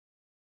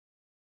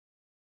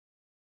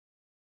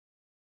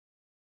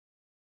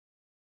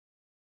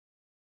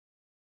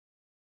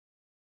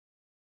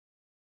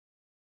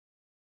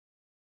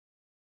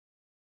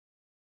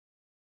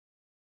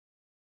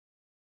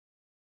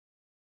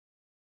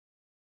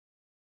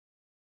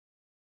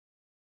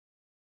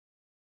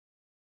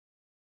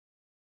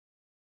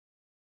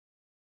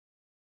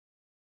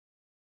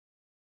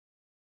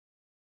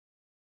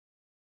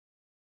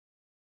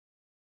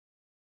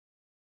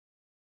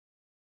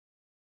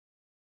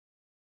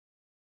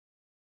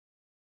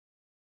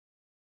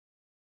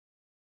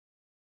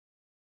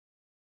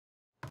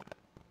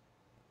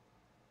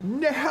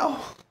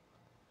Now,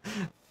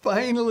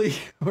 finally,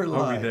 we're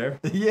live. Are we there?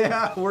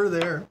 Yeah, we're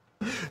there.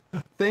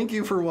 Thank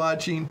you for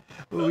watching.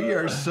 We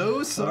are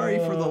so sorry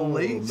for the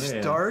late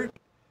start.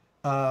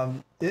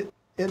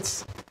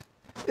 It's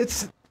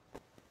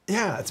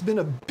been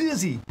a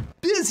busy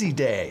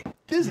day.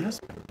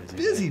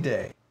 Busy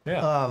day.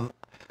 Yeah.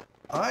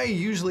 I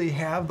usually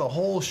have the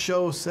whole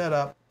show set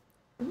up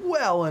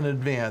well in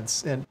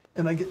advance, and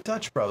I get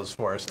Dutch Bros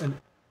for us. And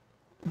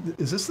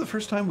is this the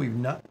first time we've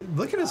not?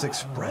 Look at his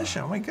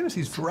expression. Oh my goodness,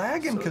 he's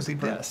dragging because he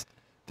didn't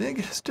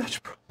get his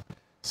Dutch Bros.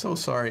 So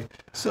sorry.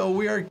 So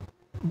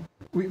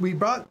we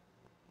brought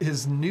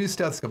his new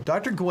stethoscope,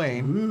 Dr.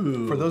 Gawayne.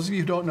 Ooh. For those of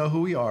you who don't know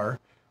who we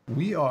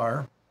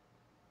are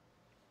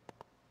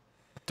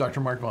Dr.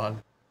 Mark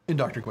Vaughn and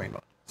Dr. Gawayne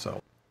Vaughn.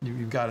 So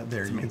you've got it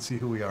there. You can see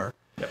who we are.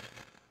 Yep.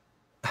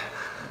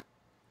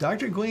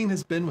 Dr. Gawayne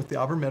has been with the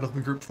Auburn Medical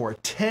Group for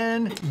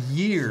 10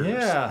 years.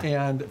 Yeah.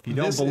 And if you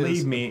don't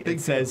believe me, it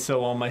says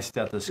so on my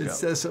stethoscope. It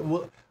says so.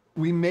 Well,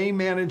 we may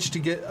manage to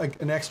get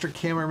an extra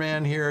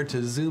cameraman here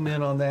to zoom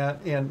in on that.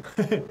 And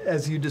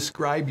as you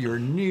describe your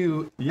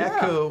new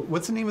Echo,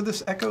 what's the name of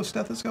this Echo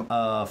stethoscope?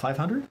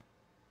 500?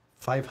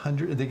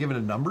 500? Did they give it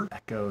a number?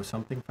 Echo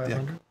something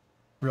 500? Yeah.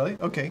 Really?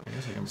 Okay.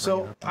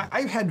 So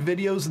I've had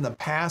videos in the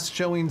past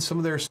showing some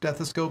of their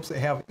stethoscopes that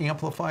have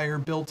amplifier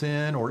built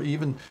in, or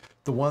even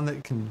the one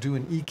that can do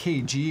an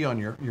EKG on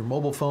your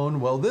mobile phone.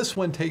 Well, this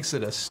one takes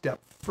it a step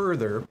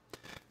further.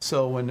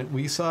 So when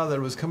we saw that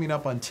it was coming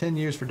up on 10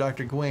 years for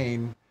Dr.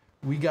 Gawayne,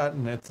 we got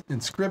an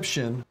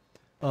inscription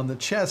on the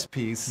chest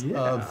piece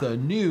of the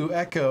new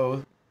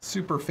Echo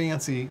super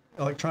fancy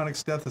electronic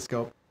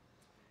stethoscope.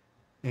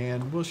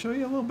 And we'll show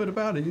you a little bit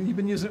about it. You've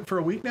been using it for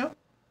a week now?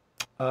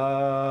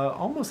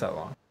 Almost that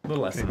long. A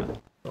little less than that.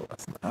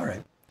 All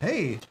right.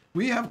 Hey,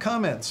 we have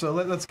comments, so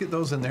let's get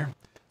those in there.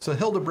 So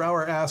Hilda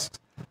Brower asks,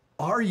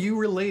 are you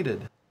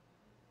related?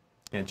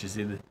 Can't you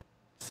see the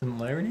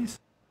similarities?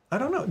 I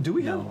don't know. Do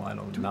we have? No, I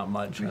don't. Not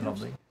much. I don't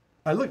think.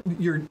 I look.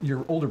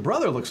 Your older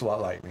brother looks a lot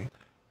like me.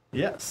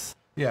 Yes.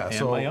 Yeah. And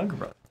so my younger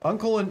brother.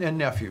 Uncle and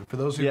nephew. For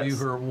those of you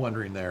who are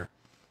wondering there.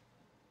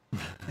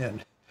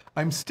 And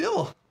I'm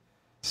still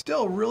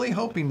really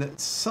hoping that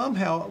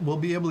somehow we'll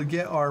be able to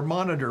get our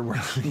monitor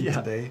working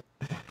today.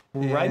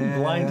 We're riding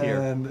blind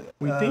here.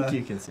 We think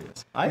you can see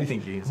us. I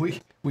think you can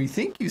see we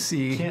think you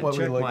see what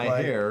we look like. Can't check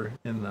my hair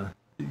in the...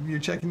 You're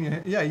checking your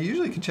hair. Yeah, you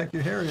usually can check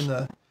your hair in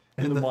the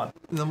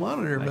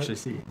monitor. But, actually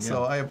see. Yeah.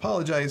 So I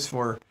apologize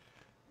for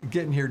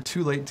getting here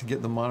too late to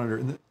get the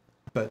monitor.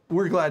 But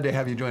we're glad to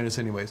have you join us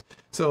anyways.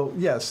 So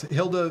yes,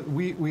 Hilda,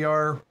 we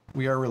are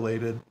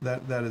related.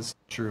 That is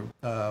true.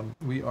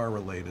 We are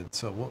related.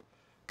 So we'll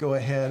go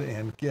ahead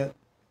and get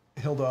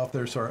Hilda off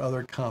there so our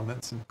other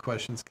comments and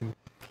questions can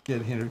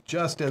get here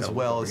just as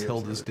well as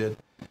Hilda's did.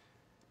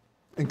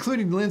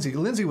 Including Lindsay.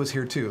 Lindsay was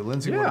here too.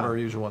 Lindsay, one of our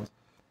usual ones.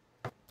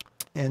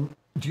 And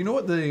do you know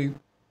what the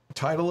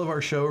title of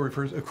our show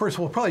refers? Of course,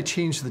 we'll probably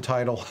change the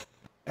title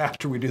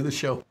after we do the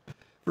show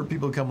for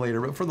people to come later.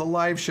 But for the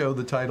live show,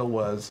 the title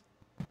was...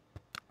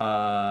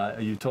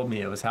 you told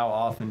me it was how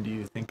often do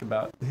you think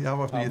about...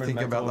 How often do you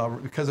think about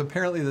the... Because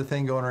apparently the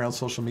thing going around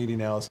social media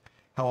now is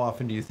how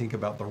often do you think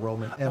about the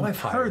Roman Empire? Oh, I've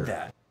heard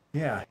that.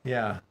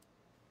 Yeah.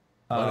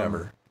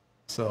 Whatever.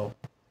 So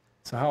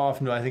how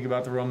often do I think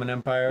about the Roman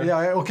Empire?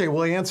 Yeah, okay,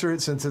 we'll answer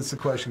it since it's the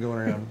question going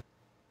around.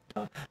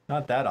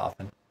 Not that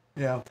often.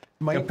 Yeah.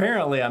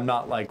 Apparently, I'm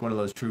not like one of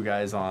those true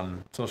guys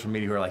on social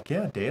media who are like,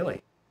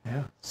 daily.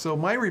 Yeah. So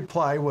my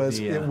reply was,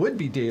 it would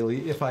be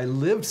daily if I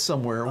lived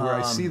somewhere where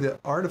I see the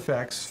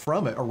artifacts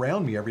from it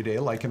around me every day,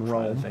 like in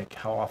Rome. I think,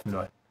 how often do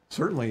I?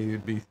 Certainly,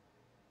 you'd be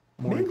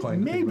more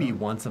inclined to maybe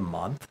once a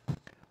month.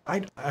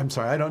 I'm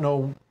sorry, I don't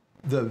know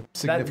the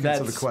significance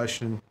of the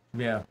question.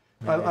 Yeah.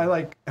 I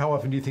like, how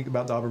often do you think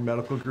about the Auburn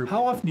Medical Group?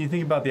 How often do you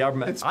think about the Auburn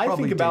Medical Group? I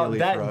think about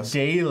that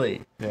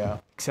daily. Yeah.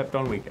 Except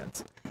on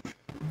weekends.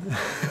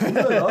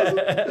 Awesome?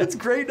 It's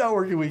great not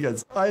working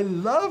weekends. I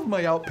love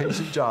my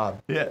outpatient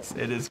job. Yes,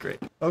 it is great.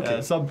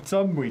 Okay.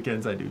 Some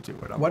weekends I do too.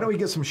 Why don't we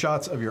get some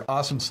shots of your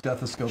awesome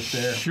stethoscope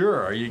there?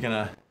 Sure. Are you going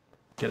to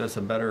get us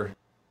a better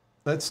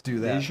Let's do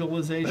that.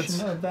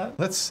 visualization of that?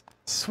 Let's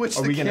switch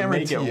the camera to you. Are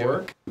we going to make it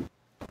work?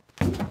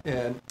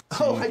 And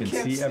so I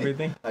can't see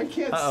everything. I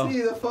can't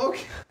see the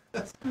focus.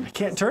 I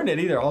can't turn it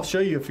either. I'll show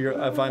you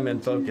if I'm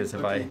in focus.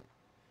 If I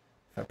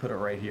put it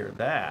right here,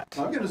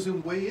 I'm going to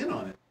zoom way in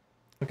on it.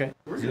 Okay.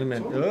 Zoom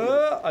in.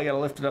 I gotta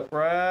lift it up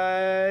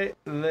right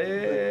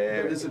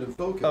there. Is it in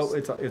focus? Oh,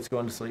 it's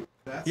going to sleep.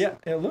 Yeah.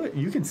 Look,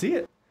 you can see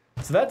it.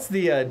 So that's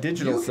the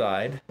digital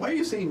side. Why are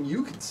you saying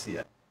you can see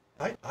it?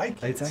 I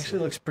can't. It actually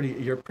looks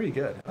pretty. You're pretty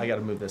good. I got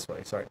to move this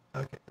way. Sorry.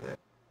 Okay.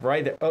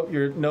 Right there. Oh,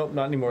 nope,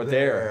 not anymore.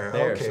 There.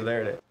 Okay. So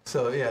there it is.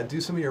 So yeah, do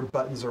some of your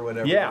buttons or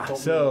whatever. Yeah.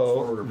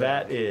 So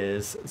that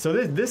is. So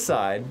this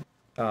side,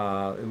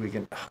 we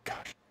can. Oh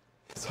gosh.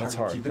 That's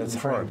hard. That's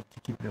hard to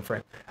keep it in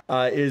frame.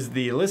 Is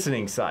the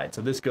listening side.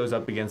 So this goes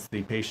up against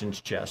the patient's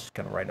chest,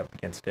 kind of right up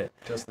against it.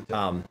 Just the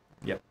tip.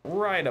 Yep,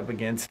 right up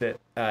against it.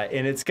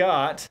 And it's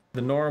got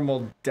the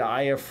normal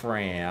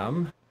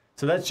diaphragm.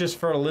 So that's just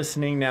for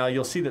listening. Now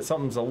you'll see that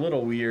something's a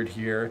little weird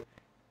here.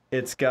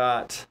 It's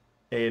got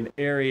an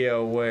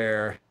area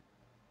where,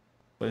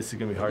 well, this is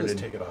gonna be hard to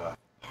take it off.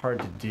 Hard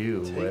to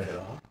do. Take it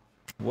off.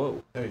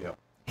 Whoa. There you go.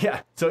 Yeah.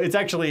 So it's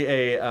actually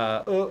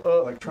a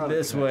Electronic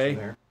this way.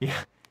 there.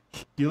 Yeah.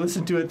 You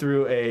listen to it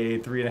through a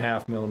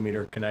 3.5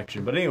 millimeter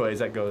connection. But anyways,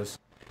 that goes,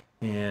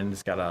 and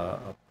it's got a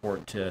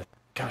port to.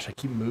 Gosh, I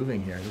keep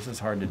moving here. This is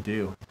hard to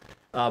do.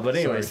 But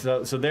anyways,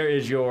 so there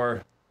is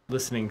your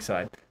listening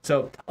side.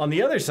 So on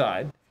the other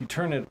side, if you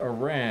turn it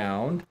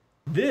around,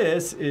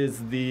 this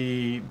is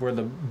where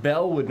the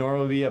bell would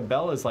normally be. A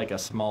bell is like a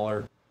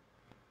smaller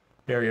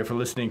area for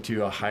listening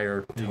to a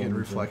higher You get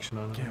reflection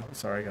on it. Yeah,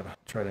 sorry, I gotta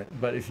try to.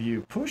 But if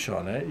you push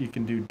on it, you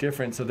can do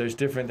different. So there's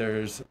different.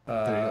 There's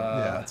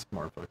yeah, it's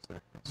more folks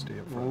there. Stay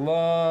up front.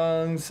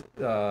 lungs.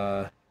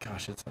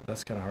 Gosh,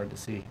 that's kind of hard to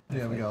see.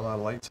 Yeah, we got a lot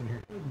of lights in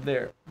here.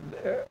 There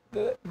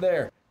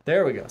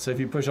we go. So if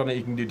you push on it,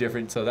 you can do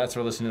different. So that's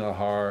for listening to the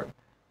heart,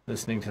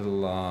 listening to the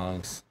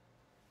lungs,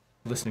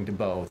 listening to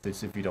both.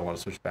 It's if you don't want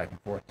to switch back and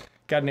forth.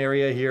 Got an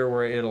area here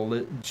where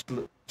it'll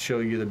show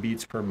you the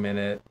beats per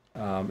minute.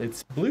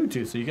 It's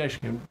Bluetooth, so you can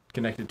actually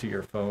connect it to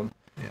your phone.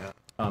 Yeah.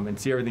 And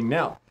see everything.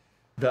 Now,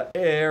 the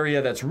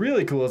area that's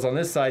really cool is on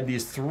this side.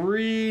 These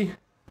 3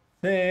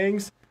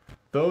 things,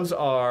 those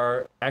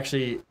are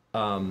actually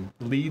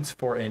leads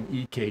for an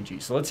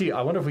EKG. So let's see.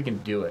 I wonder if we can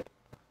do it.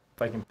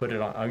 If I can put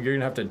it on. You're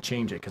gonna have to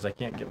change it because I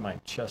can't get my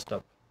chest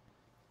up.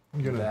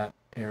 That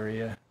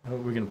area. Oh,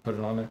 we're gonna put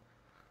it on there.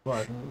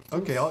 What?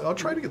 Okay, I'll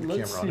try to get the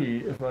camera on. Let's see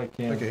if I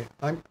can. Okay,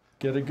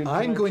 Get a good.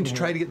 I'm going to connection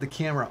try here. to get the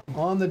camera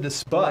on the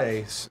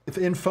display, if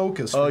in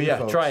focus. Oh for you yeah,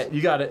 folks. try it. You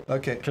got it.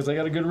 Okay. Because I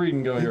got a good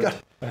reading going here.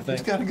 I think.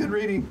 It's got a good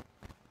reading.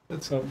 Oh,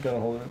 gotta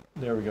hold it.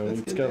 There we go. Let's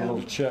It's get got down. a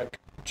little check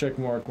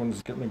mark when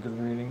it's getting a good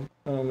reading.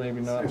 Oh,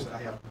 maybe not. Seriously, I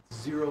have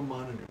 0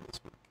 monitor this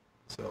week.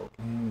 So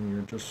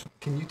You're just.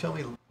 can you tell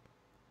me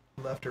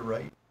left or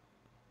right?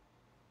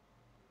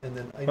 And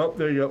then Oh,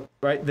 there you go.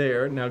 Right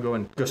there. Now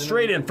go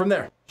straight in from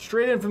there.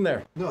 Straight in from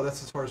there. No,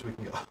 that's as far as we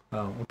can go.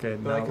 Oh, okay.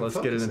 But I Now can let's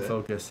get it focus in it.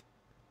 focus.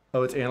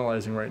 Oh, it's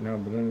analyzing right now.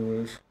 But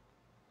anyways,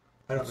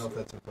 I don't know if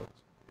that's in focus.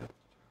 Yeah.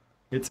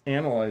 it's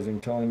analyzing,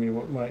 telling me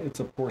what it's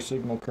a poor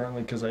signal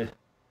currently because I.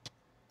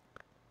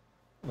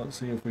 Let's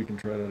see if we can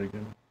try that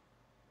again.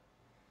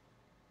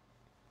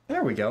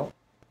 There we go.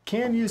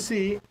 Can you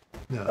see?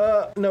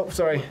 No. No,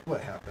 sorry.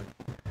 What happened?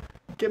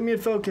 Get me in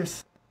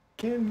focus.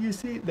 Can you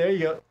see? There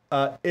you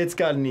go. It's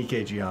got an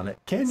EKG on it.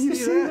 Can you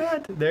see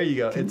that? There you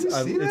go. Can you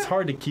see It's that?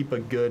 hard to keep a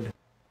good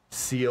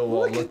seal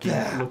while Look at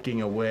that.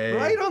 looking away.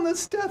 Right on the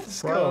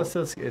stethoscope. Well,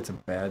 it's a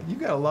bad. You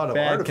got a lot of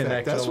Bad artifact.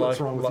 connection, That's what's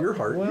wrong with your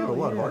heart. You have a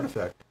lot of yeah.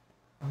 artifact.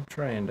 I'm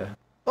trying to.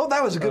 Oh,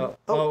 that was a good. I'm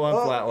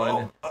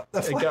flatlining.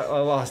 I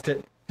lost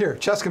it. Here,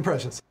 chest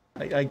compressions.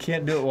 I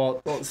can't do it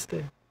while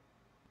stay.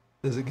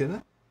 Is it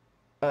good?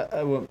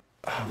 I won't.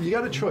 You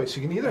got a choice.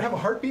 You can either have a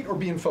heartbeat or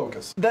be in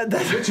focus.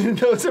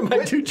 Those are my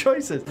 2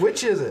 choices.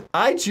 Which is it?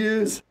 I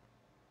choose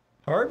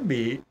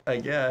heartbeat, I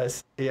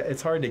guess. Yeah,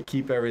 it's hard to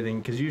keep everything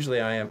because usually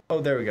I am.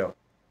 Oh, there we go.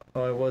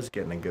 Oh, I was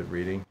getting a good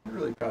reading. I'm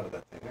really proud of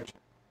that thing, aren't you?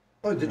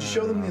 Oh, did you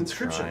show them the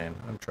inscription?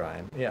 I'm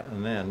trying. Yeah,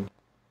 and then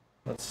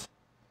let's.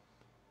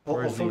 I'll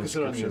Where's the focus it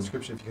on the inscription?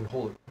 inscription if you can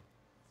hold it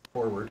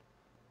forward.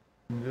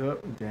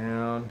 Yep,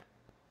 down.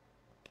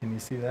 Can you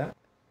see that?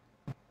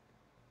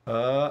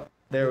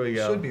 There we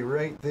go. It should be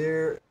right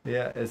there.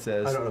 Yeah, it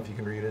says. I don't know if you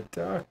can read it.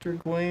 Dr.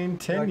 Gawayne,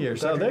 10 years.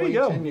 Dr. Oh, there you Gawayne,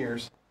 go. 10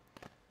 years.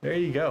 There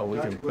you go. We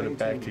Dr. can put Gawayne, it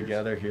back 10 years.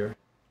 together here.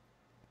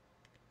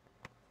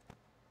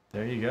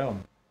 There you go.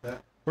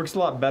 That Works a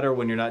lot better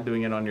when you're not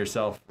doing it on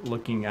yourself,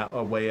 looking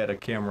away at a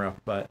camera,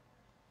 but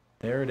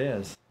there it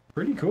is.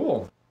 Pretty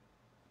cool.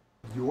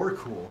 You're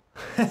cool.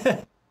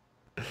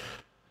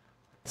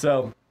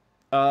 So,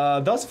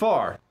 thus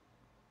far,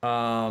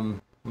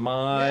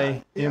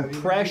 my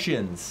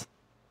impressions.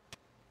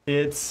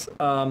 It's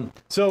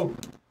so.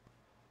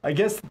 I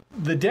guess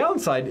the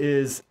downside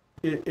is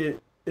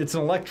it's an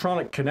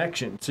electronic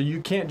connection, so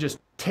you can't just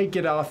take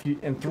it off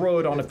and throw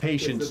it on a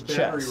patient's if the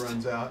battery chest.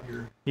 runs out,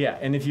 you're Yeah,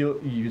 and if you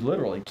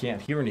literally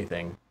can't hear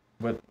anything,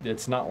 but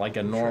it's not like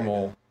a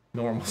normal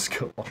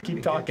scope. I'll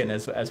keep talking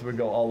as we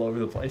go all over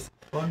the place.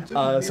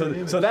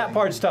 So that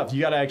part's tough.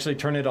 You got to actually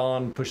turn it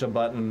on, push a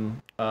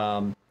button.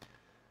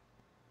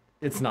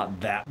 It's not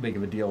that big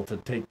of a deal to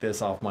take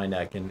this off my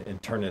neck and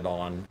turn it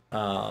on.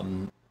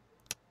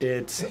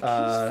 You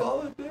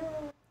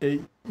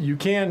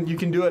can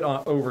do it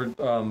over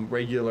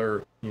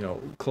regular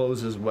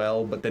clothes as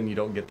well, but then you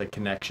don't get the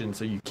connection,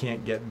 so you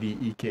can't get the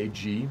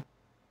EKG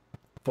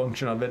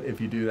function of it if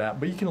you do that.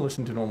 But you can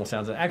listen to normal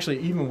sounds. And actually,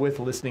 even with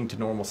listening to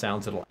normal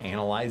sounds, it'll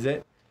analyze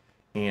it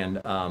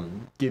and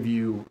give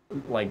you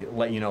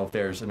let you know if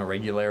there's an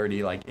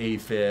irregularity, like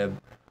AFib,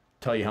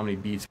 tell you how many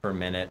beats per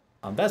minute.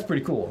 That's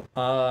pretty cool.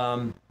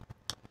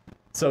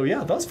 So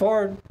yeah, thus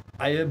far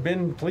I have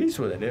been pleased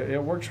with it.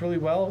 It works really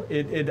well.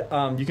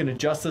 You can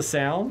adjust the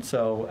sound.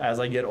 So as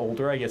I get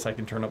older, I guess I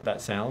can turn up that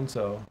sound.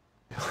 So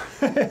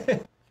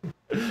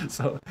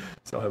so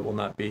I will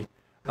not be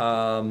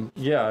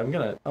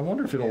Yeah, I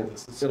wonder if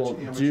it'll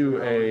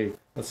do a,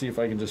 let's see if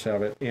I can just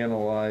have it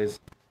analyze.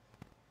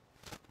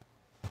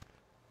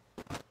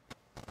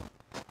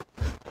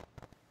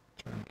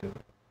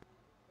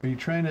 Are you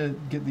trying to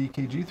get the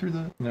EKG through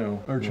the?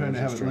 No. Or trying to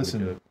have it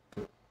listen?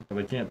 But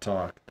I can't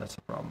talk. That's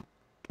the problem.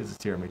 Because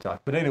it's hearing me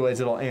talk. But anyways,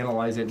 it'll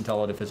analyze it and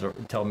tell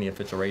me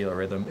if it's a regular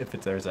rhythm, if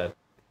there's a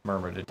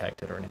murmur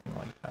detected or anything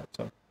like that.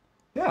 So,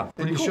 yeah.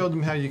 And you showed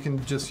them how you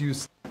can just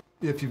use,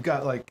 if you've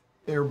got like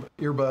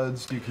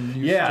earbuds, you can use.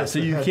 Yeah, so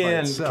you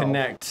can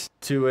connect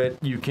to it.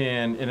 You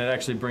can, and it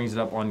actually brings it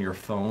up on your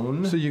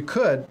phone. So you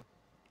could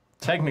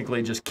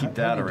technically just keep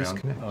that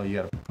around. Oh, you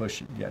got to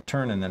push it. Yeah,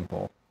 turn and then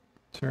pull.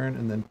 Turn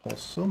and then pull.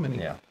 So many.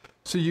 Yeah.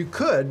 So you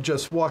could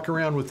just walk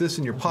around with this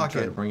in your pocket.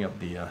 Try to bring up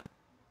the.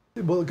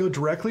 Will it go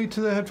directly to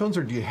the headphones,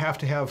 or do you have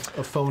to have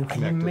a phone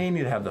connected? You may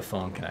need to have the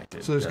phone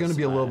connected. So there's going to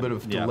be a little bit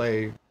of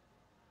delay.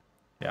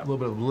 Yeah. A little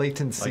bit of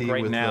latency. Like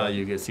right now,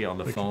 you can see on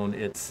the phone,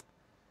 it's.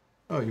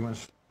 Oh, you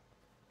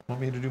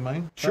want me to do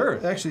mine?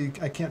 Sure. Actually,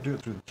 I can't do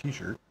it through the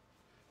T-shirt,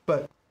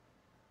 but.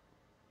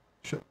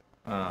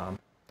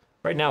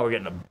 Right now, we're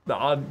getting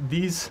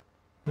these.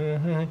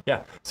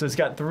 Yeah, so it's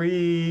got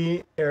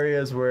 3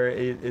 areas where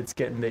it's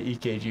getting the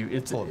EKG.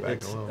 It's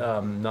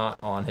not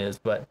on his,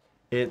 but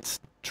it's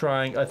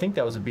trying. I think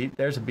that was a beat.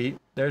 There's a beat.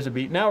 There's a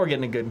beat. Now we're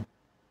getting a good.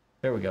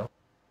 There we go.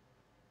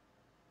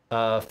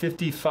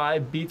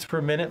 55 beats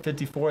per minute.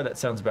 54. That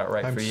sounds about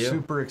right for you. I'm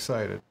super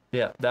excited.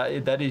 Yeah,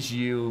 that is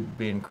you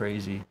being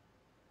crazy.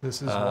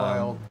 This is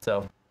wild.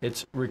 So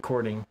it's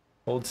recording.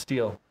 Hold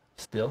still.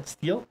 Still.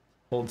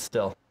 Hold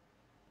still.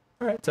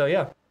 All right. So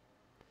yeah,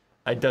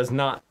 it does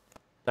not.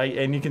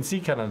 And you can see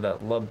kind of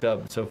that lub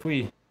dub. So if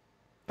we,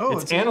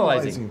 it's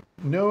analyzing.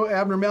 No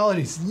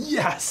abnormalities.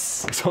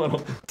 Yes. So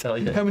it'll tell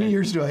you. How many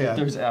years do I have? If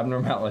there's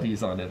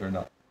abnormalities on it or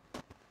not.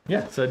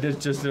 Yeah. So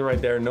it's just right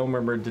there. No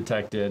murmur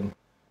detected.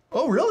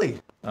 Oh,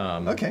 really?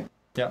 Okay.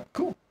 Yeah.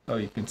 Cool. Oh,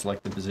 you can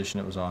select the position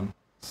it was on.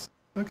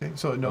 Okay.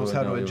 So it knows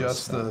how to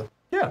adjust the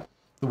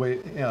way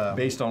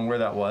based on where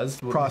that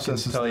was.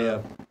 Processes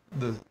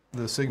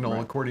the signal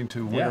according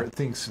to where it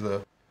thinks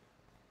the.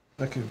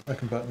 I can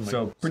button.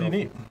 So pretty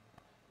neat.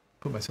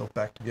 Put myself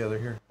back together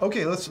here.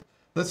 Okay, let's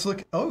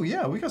look. Oh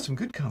yeah, we got some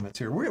good comments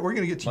here. We're going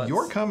to get to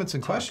your comments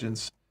and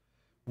questions.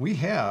 We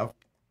have.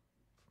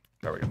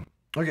 There we go.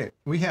 Okay,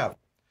 we have.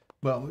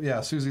 Well,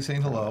 yeah, Susie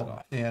saying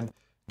hello. And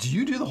do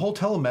you do the whole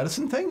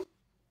telemedicine thing?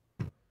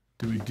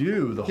 Do we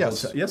do the whole?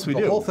 Yes, we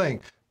do. The whole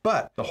thing.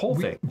 But the whole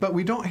thing. But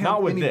we don't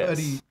have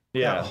anybody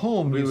at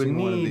home using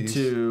one of these.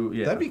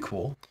 That'd be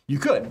cool. You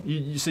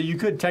could. So you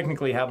could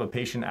technically have a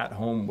patient at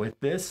home with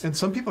this. And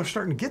some people are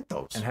starting to get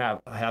those. And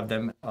have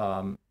them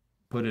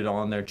put it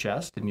on their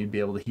chest, and you'd be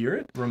able to hear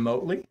it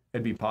remotely.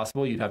 It'd be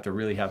possible. You'd have to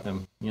really have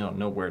them,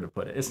 know where to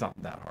put it. It's not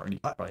that hard. You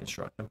could probably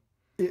instruct them.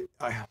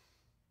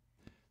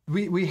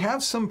 We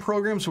have some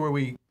programs where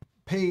we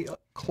pay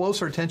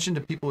closer attention to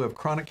people who have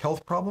chronic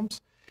health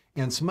problems,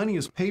 and some money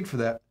is paid for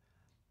that.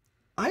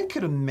 I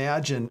could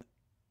imagine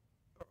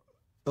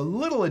a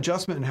little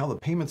adjustment in how the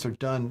payments are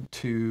done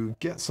to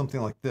get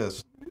something like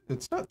this.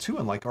 It's not too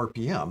unlike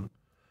RPM.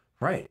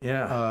 Right,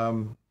 yeah.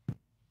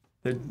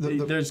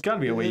 There's got to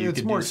be a way you could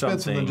do something. It's more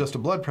expensive than just a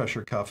blood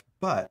pressure cuff,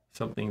 but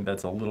something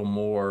that's a little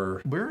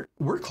more.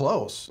 We're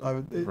close.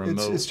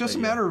 It's just a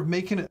matter of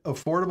making it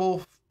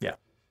affordable. Yeah.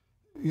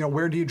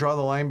 Where do you draw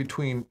the line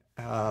between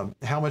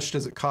how much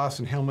does it cost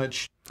and how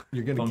much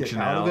you're going to get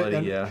out of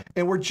it?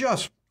 And we're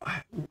just,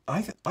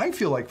 I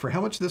feel like for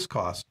how much this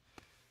costs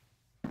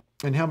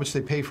and how much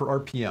they pay for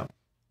RPM,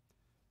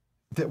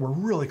 that we're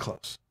really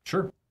close.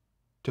 Sure.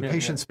 To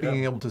patients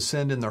being able to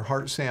send in their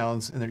heart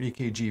sounds and their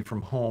EKG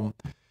from home.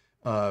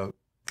 Not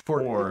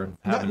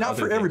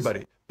for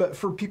everybody, but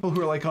for people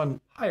who are like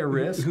on higher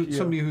risk.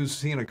 Somebody who's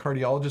seeing a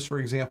cardiologist, for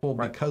example,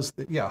 because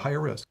higher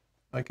risk.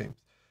 Okay,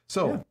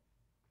 so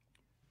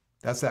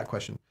that's that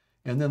question.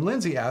 And then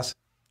Lindsay asks,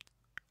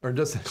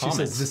 she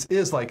says this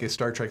is like a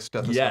Star Trek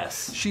stethoscope.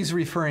 Yes, she's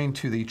referring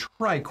to the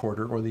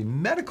tricorder or the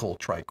medical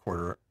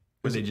tricorder.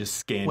 Where they just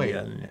scan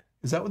you.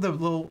 Is that what the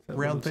little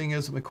round thing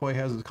is that McCoy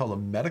has? It's called a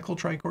medical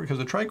tricorder? Because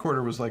the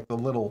tricorder was like the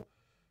little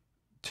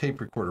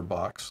tape recorder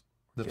box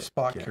that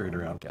Spock carried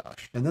around.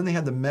 Gosh. And then they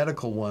had the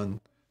medical one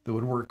that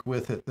would work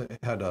with it that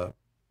had a...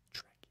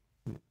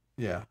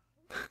 Yeah.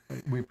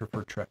 We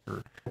prefer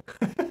Trekker.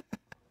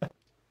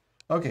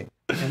 Okay.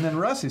 And then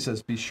Rusty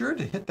says, be sure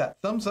to hit that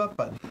thumbs up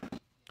button.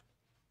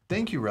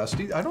 Thank you,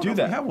 Rusty. I don't know if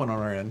we have one on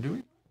our end, do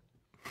we?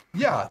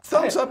 Yeah.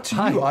 Thumbs up to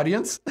you,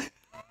 audience.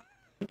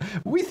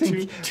 We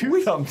think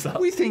two thumbs up.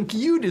 We think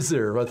you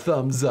deserve a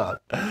thumbs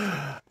up.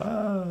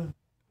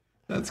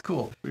 That's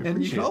cool.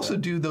 And you can also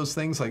do those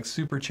things like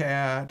super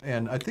chat,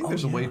 and I think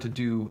there's a way to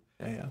do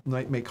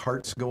like make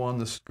hearts go on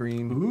the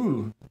screen.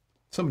 Ooh.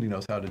 Somebody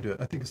knows how to do it.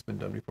 I think it's been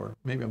done before.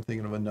 Maybe I'm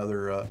thinking of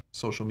another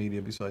social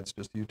media besides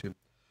just YouTube.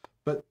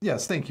 But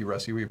yes, thank you,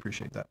 Rusty. We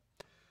appreciate that.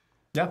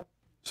 Yeah.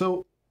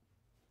 So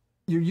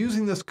you're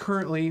using this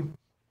currently.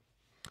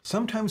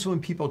 Sometimes when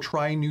people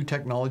try new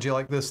technology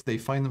like this, they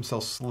find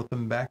themselves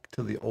slipping back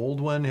to the old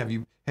one. Have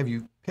you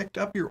picked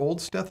up your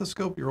old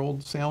stethoscope, your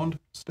old sound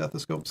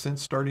stethoscope,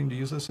 since starting to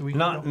use this a week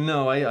ago?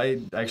 No, I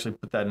actually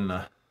put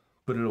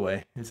it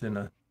away. It's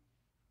in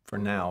for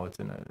now, it's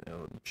in a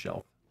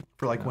shelf.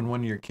 For like when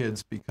one of your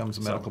kids becomes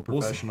a medical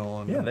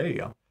professional. Yeah, there you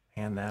go.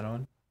 Hand that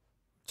on.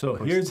 So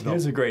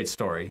here's a great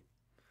story.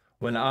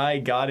 When I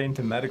got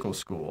into medical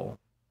school,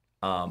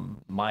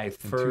 my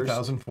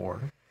first...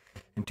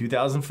 In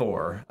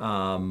 2004,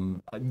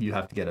 you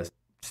have to get a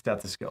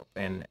stethoscope.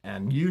 And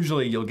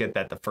usually you'll get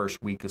that the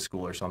first week of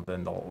school or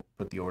something. They'll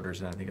put the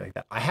orders and anything like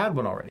that. I had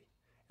one already.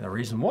 And the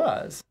reason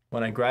was,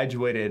 when I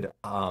graduated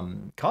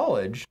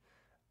college,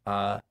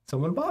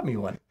 someone bought me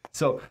one.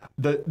 So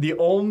the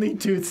only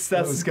two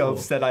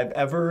stethoscopes that I've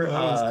ever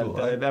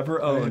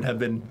owned have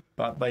been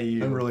bought by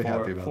you. I'm really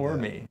happy about for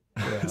that. me.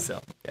 Yeah. So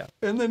yeah.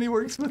 And then he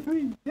works with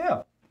me.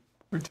 Yeah.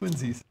 We're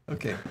twinsies.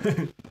 Okay.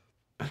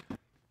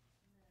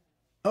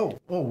 Oh,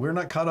 we're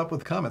not caught up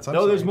with comments. I'm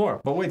no, sorry. there's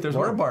more. But wait, there's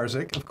Laura more.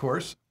 Barzyk, of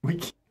course.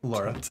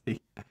 Laura, see.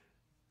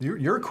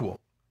 You're cool.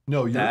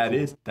 No, you're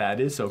cool.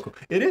 That is so cool.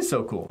 It is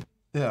so cool.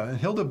 Yeah, and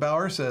Hilda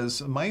Bauer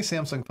says, my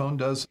Samsung phone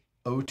does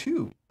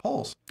O2,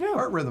 pulse,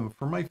 heart rhythm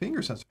for my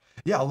finger sensor.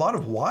 Yeah, a lot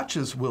of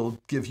watches will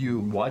give you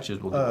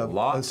a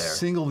lot there.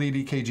 Single lead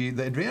EKG.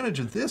 The advantage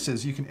of this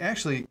is you can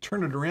actually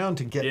turn it around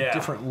to get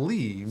different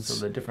leads.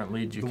 So the different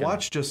leads the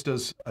watch just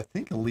does, I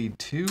think, a lead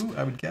 2,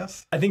 I would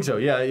guess. I think so,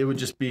 yeah. It would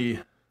just be,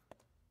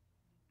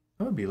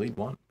 that would be lead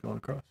 1 going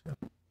across, yeah.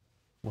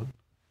 1.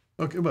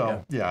 Okay,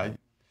 well, yeah.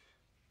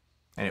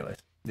 Anyways.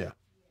 Yeah,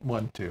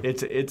 1, 2.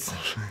 It's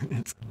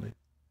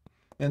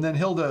And then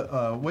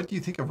Hilda, what do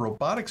you think of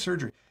robotic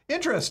surgery?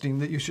 Interesting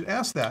that you should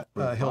ask that,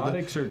 Hilda.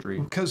 Robotic surgery.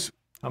 Because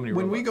when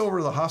robots? we go over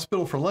to the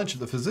hospital for lunch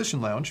at the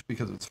physician lounge,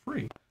 because it's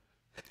free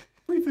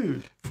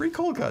food, free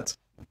cold cuts.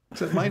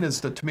 Except mine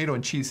is the tomato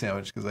and cheese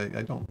sandwich because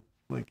I don't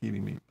like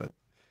eating meat, but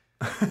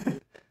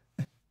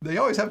they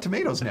always have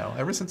tomatoes now,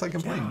 ever since I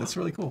complained. That's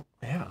really cool.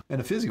 Yeah.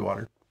 And a fizzy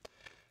water.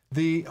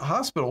 The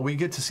hospital, we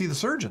get to see the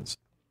surgeons.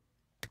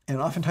 And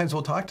oftentimes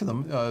we'll talk to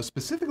them,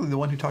 specifically the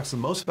one who talks the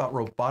most about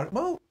robotic.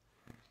 Well,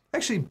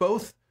 actually,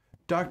 both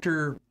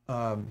Dr.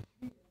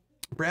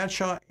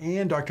 Bradshaw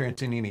and Dr.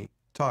 Antonini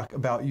talk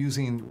about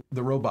using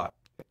the robot.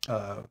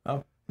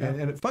 And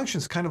it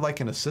functions kind of like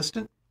an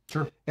assistant.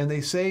 Sure. And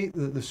they say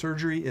that the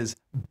surgery is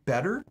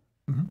better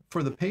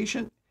for the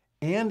patient,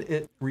 and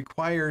it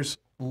requires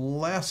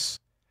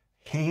less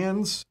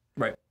hands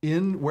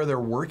in where they're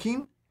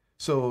working.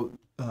 So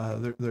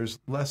there's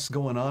less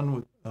going on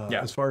with,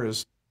 as far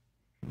as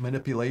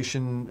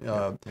manipulation.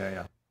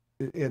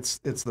 It's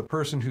the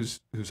person who's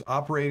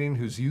operating,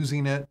 who's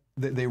using it.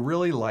 They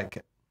really like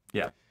it.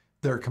 Yeah.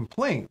 Their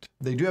complaint,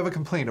 they do have a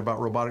complaint about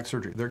robotic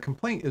surgery. Their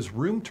complaint is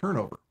room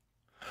turnover.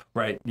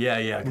 Right.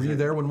 Yeah. Were you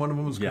there when one of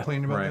them was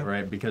complaining about that?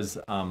 Right. Because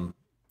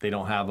they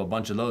don't have a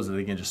bunch of those that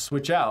they can just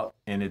switch out,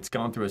 and it's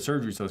gone through a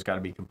surgery, so it's got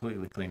to be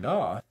completely cleaned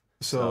off.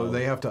 So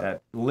they have to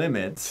that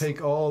limits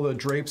take all the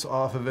drapes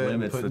off of it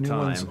and put new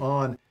ones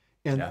on.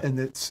 And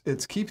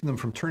it's keeping them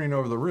from turning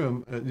over the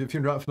room. If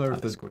you're not familiar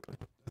with this, quickly,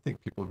 I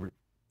think people are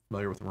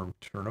familiar with the room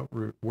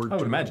turnover. I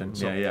would imagine.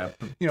 So,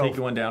 you know,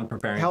 taking one down,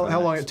 preparing. How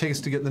long it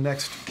takes to get the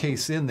next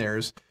case in there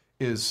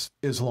is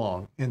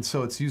long, and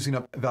so it's using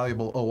up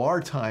valuable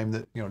OR time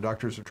that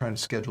doctors are trying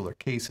to schedule their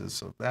cases.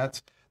 So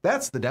that's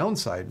the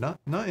downside. Not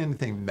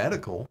anything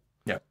medical.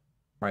 Yeah.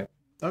 Right.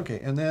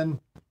 Okay, and then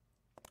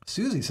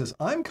Susie says,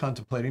 I'm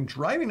contemplating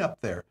driving up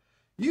there.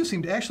 You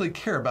seem to actually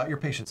care about your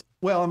patients.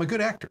 Well, I'm a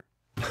good actor.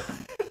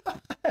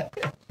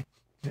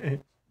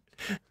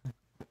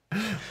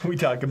 We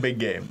talk a big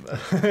game.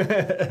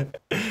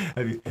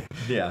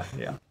 Yeah.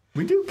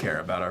 We do care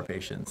about our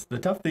patients. The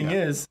tough thing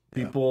is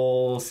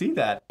people see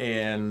that,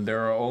 and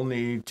there are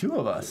only 2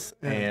 of us,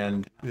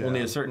 and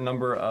only a certain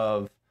number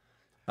of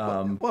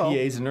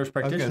PAs and nurse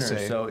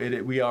practitioners. So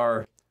we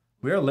are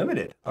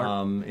limited.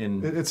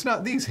 It's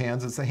not these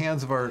hands; it's the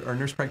hands of our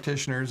nurse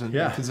practitioners and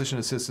physician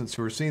assistants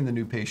who are seeing the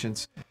new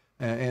patients,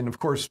 and of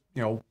course,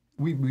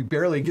 we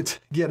barely get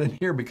in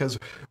here because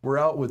we're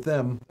out with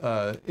them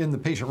in the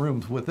patient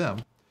rooms with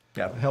them,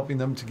 helping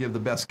them to give the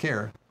best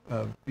care.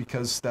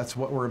 Because that's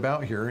what we're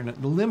about here, and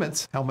it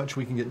limits how much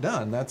we can get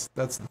done. That's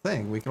the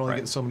thing. We can only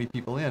get so many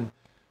people in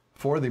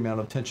for the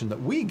amount of attention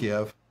that we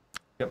give,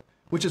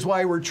 which is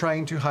why we're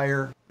trying to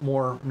hire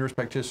more nurse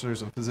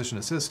practitioners and physician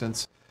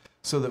assistants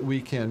so that we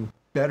can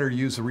better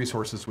use the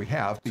resources we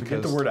have. Because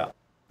get the word out.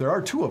 There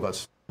are 2 of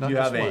us, not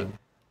just one. You have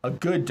a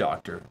good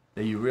doctor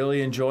that you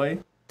really enjoy.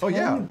 Tell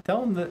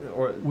him that,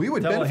 or we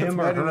would benefit from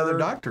having another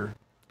doctor.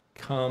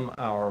 Come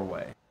our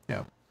way.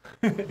 Yeah,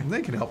 and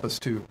they can help us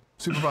too.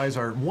 Supervise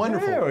our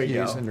wonderful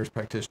PAs and nurse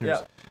practitioners,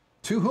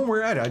 to whom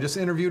we're at. I just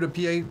interviewed a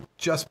PA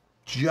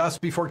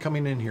just before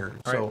coming in here.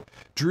 So,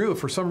 Drew, if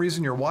for some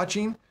reason you're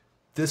watching,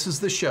 this is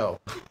the show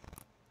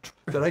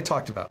that I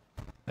talked about.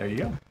 There you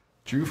go.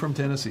 Drew from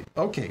Tennessee.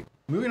 Okay,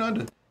 moving on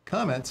to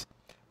comments.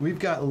 We've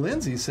got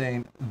Lindsay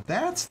saying,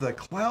 that's the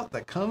clout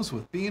that comes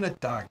with being a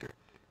doctor.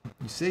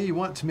 You say you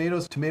want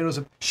tomatoes.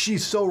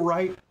 She's so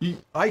right.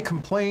 I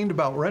complained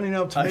about running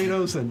out of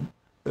tomatoes, and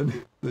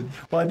And the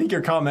Well, I think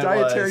your comment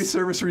dietary was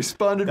service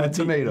responded with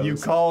tomatoes. you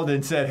called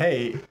and said,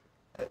 "Hey,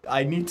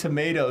 I need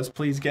tomatoes.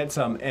 Please get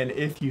some. And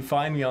if you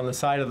find me on the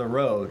side of the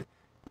road,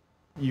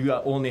 you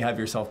only have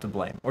yourself to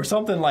blame," or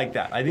something like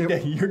that. I think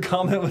that your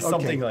comment was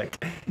something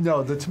like.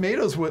 No, the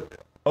tomatoes would.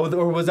 Oh,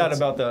 or was that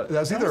about the? That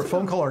was either a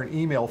phone call or an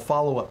email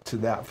follow up to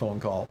that phone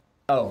call.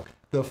 Oh.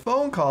 The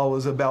phone call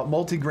was about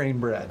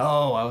multigrain bread.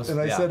 Oh, I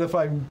said if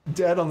I'm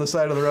dead on the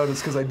side of the road, it's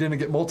because I didn't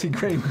get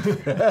multigrain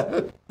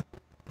bread.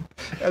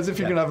 As if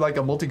you're gonna have like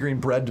a multigrain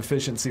bread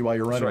deficiency while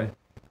you're running.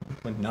 That's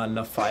right. With not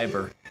enough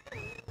fiber.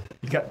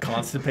 You got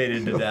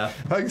constipated to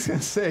death. I was gonna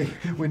say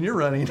when you're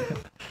running.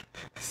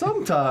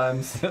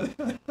 Sometimes. All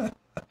right,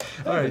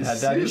 I haven't had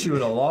that issue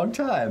in a long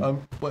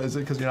time. What is it?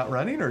 Because you're not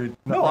running, or not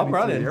no, I'm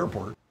running. To the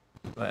airport.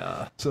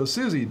 So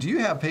Susie, do you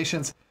have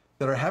patients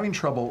that are having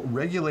trouble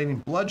regulating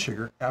blood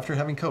sugar after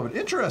having COVID?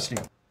 Interesting.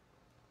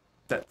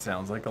 That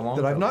sounds like a long.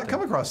 That I've not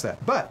come across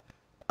that, but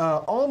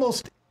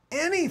almost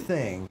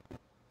anything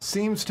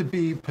seems to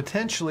be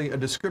potentially a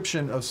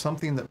description of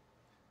something that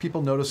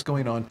people notice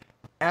going on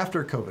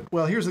after COVID.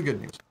 Well, here's the good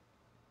news.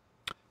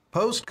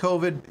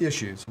 Post-COVID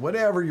issues,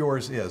 whatever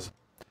yours is,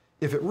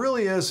 if it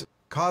really is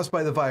caused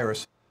by the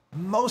virus,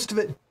 most of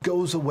it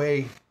goes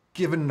away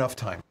given enough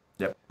time.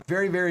 Yep.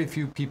 Very, very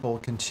few people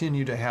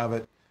continue to have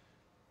it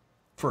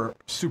for a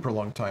super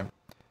long time.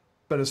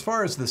 But as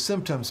far as the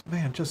symptoms,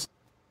 man, just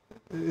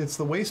it's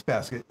the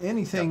wastebasket.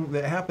 Anything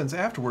that happens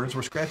afterwards,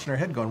 we're scratching our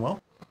head going, well,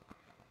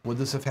 would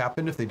this have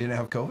happened if they didn't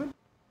have COVID?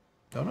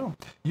 Don't know.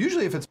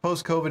 Usually if it's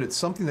post-COVID, it's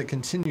something that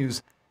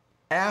continues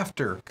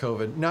after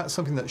COVID, not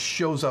something that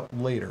shows up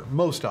later.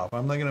 Most often.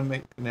 I'm not going to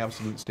make an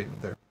absolute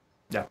statement there.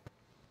 Yeah.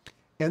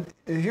 And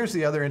here's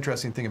the other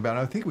interesting thing about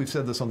it. I think we've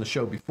said this on the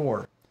show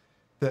before,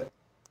 that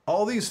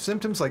all these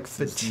symptoms like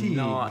fatigue,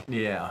 that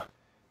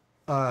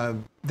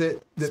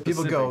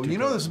people go, you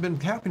know, this has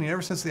been happening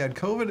ever since they had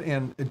COVID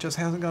and it just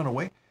hasn't gone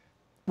away.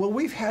 Well,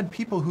 we've had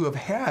people who have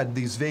had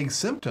these vague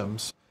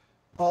symptoms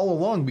all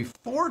along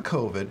before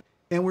COVID,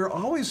 and we're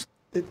always,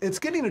 it's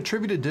getting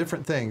attributed to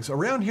different things.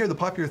 Around here, the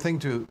popular thing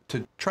to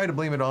try to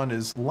blame it on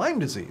is Lyme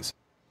disease.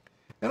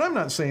 And I'm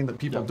not saying that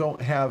people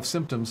don't have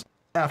symptoms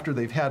after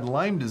they've had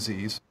Lyme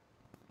disease,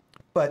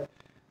 but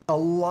a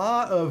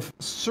lot of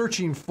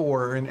searching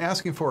for and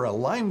asking for a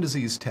Lyme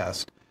disease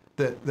test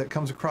that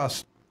comes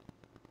across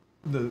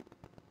when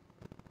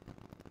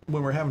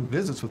we're having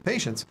visits with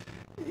patients,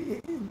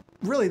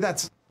 really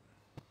that's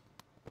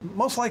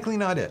most likely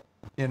not it.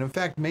 And in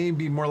fact, may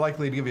be more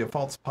likely to give you a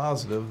false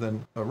positive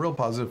than a real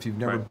positive if you've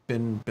never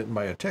been bitten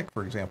by a tick,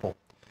 for example.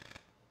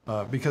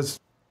 Because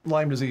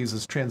Lyme disease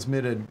is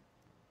transmitted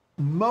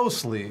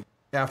mostly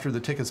after the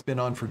tick has been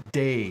on for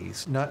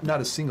days, not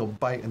a single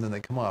bite and then they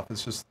come off.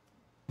 It's just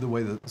the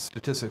way the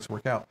statistics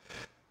work out.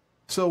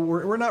 So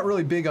we're not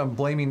really big on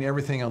blaming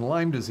everything on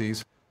Lyme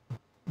disease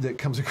that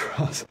comes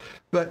across,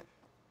 but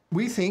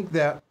we think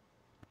that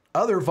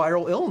other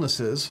viral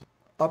illnesses,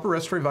 upper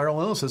respiratory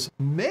viral illnesses,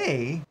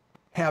 may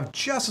have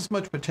just as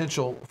much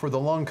potential for the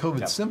long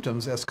COVID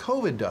symptoms as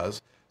COVID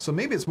does. So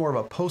maybe it's more of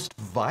a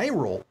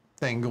post-viral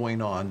thing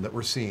going on that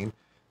we're seeing,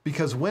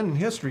 because when in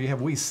history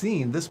have we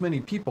seen this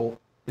many people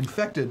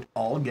infected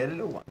all get it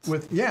at once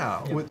with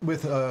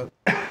with an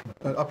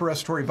upper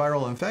respiratory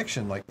viral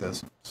infection like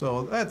this?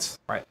 So that's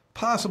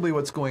possibly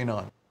what's going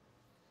on.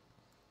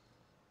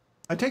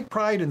 I take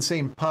pride in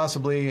saying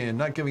possibly and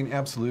not giving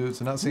absolutes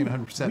and not saying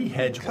 100%. We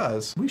hedge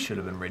because we should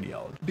have been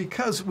radiology.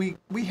 Because we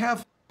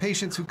have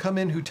patients who come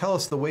in who tell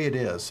us the way it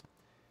is,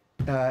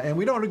 and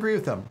we don't agree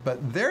with them,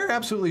 but they're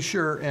absolutely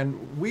sure,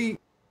 and we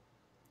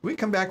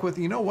come back with,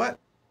 you know what?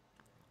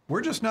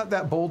 We're just not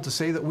that bold to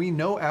say that we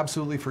know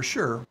absolutely for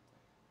sure,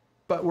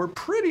 but we're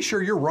pretty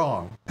sure you're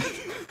wrong.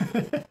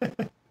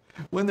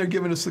 When they're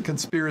giving us the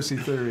conspiracy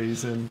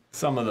theories and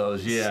some of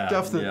those,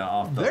 stuff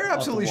that they're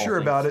absolutely sure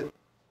about it.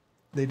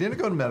 They didn't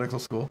go to medical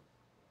school.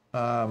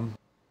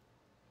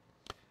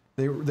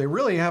 They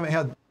really haven't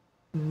had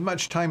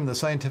much time in the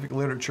scientific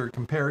literature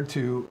compared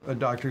to a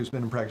doctor who's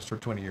been in practice for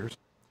 20 years.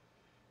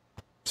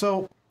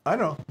 So, I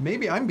don't know,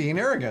 maybe I'm being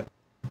arrogant.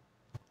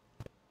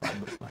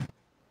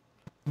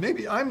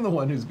 Maybe I'm the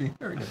one who's being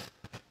arrogant.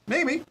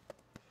 Maybe.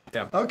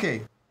 Yeah.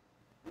 Okay.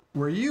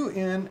 Were you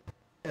in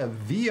a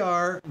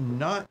VR,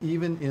 not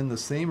even in the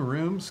same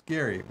room?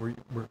 Scary.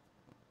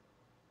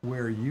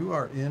 Where you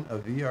are in a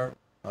VR.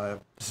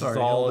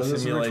 Sorry, this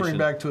is referring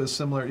back to a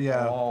similar,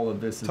 all of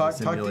this is a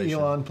simulation. Talk to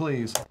Elon,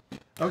 please.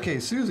 Okay,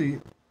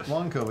 Susie,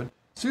 long COVID.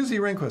 Susie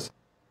Rehnquist,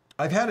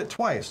 I've had it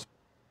twice.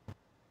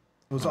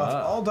 Was off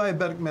all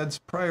diabetic meds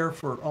prior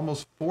for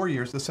almost 4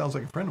 years. This sounds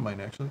like a friend of mine,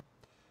 actually.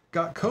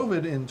 Got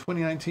COVID in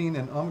 2019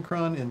 and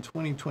Omicron in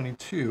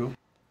 2022.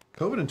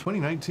 COVID in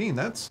 2019,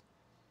 that's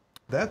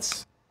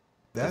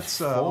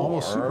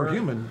almost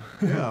superhuman.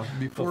 Yeah,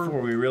 before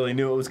we really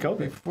knew it was COVID.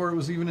 Before it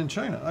was even in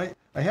China.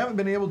 I haven't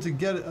been able to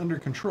get it under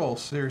control,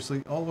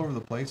 seriously, all over the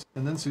place.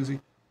 And then,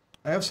 Susie,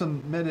 I have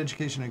some med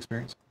education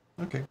experience.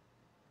 Okay.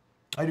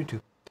 I do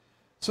too.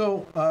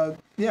 So,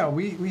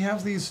 we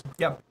have these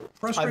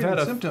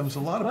frustrating symptoms. A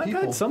lot of people.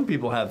 I've had some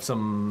people have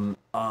some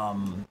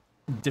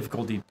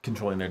difficulty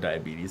controlling their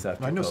diabetes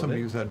after I know COVID.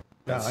 somebody who's had.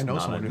 Yeah, I know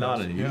someone who not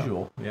does.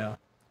 unusual. Yeah.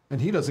 And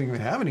he doesn't even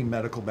have any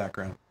medical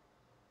background.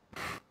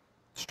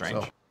 Strange.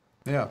 So,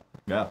 yeah.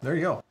 Yeah. There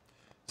you go.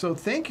 So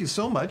thank you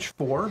so much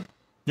for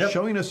Yep.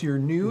 showing us your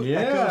new Yeah.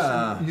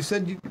 Echo. You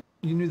said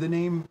you knew the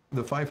name,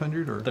 the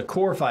 500 or The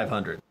Core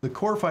 500. the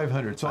Core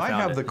 500. So I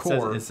found have it. the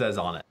Core, It says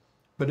on it.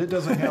 but it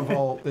doesn't have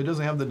it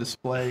doesn't have the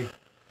display.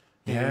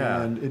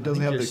 Yeah. And it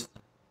doesn't have the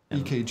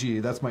and- EKG.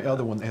 That's my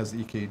other one that has the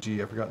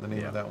EKG. I forgot the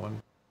name of that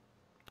one.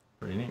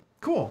 Pretty neat.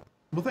 Cool.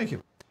 Well, thank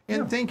you.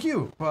 And thank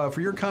you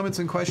for your comments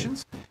and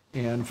questions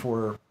and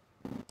for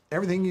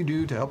everything you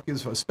do to help give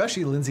us,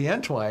 especially Lindsay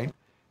Antwine,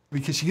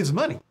 because she gives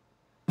money.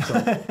 So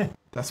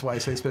that's why I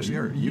say especially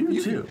her.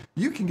 You too.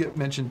 You can get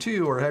mentioned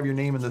too, or have your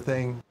name in the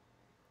thing.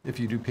 If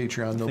you do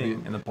Patreon, they'll be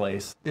In the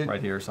place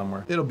right here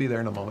somewhere. It'll be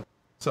there in a moment.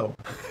 So,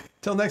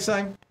 till next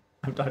time,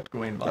 I'm Dr.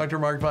 Gawayne. Dr.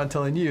 Mark Vaughn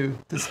telling you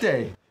to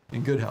stay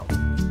in good health.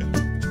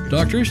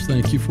 Doctors,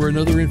 thank you for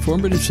another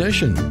informative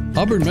session.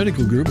 Auburn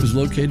Medical Group is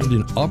located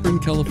in Auburn,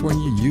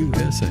 California,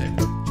 USA.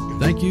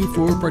 Thank you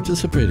for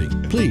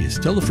participating. Please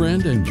tell a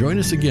friend and join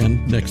us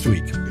again next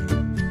week.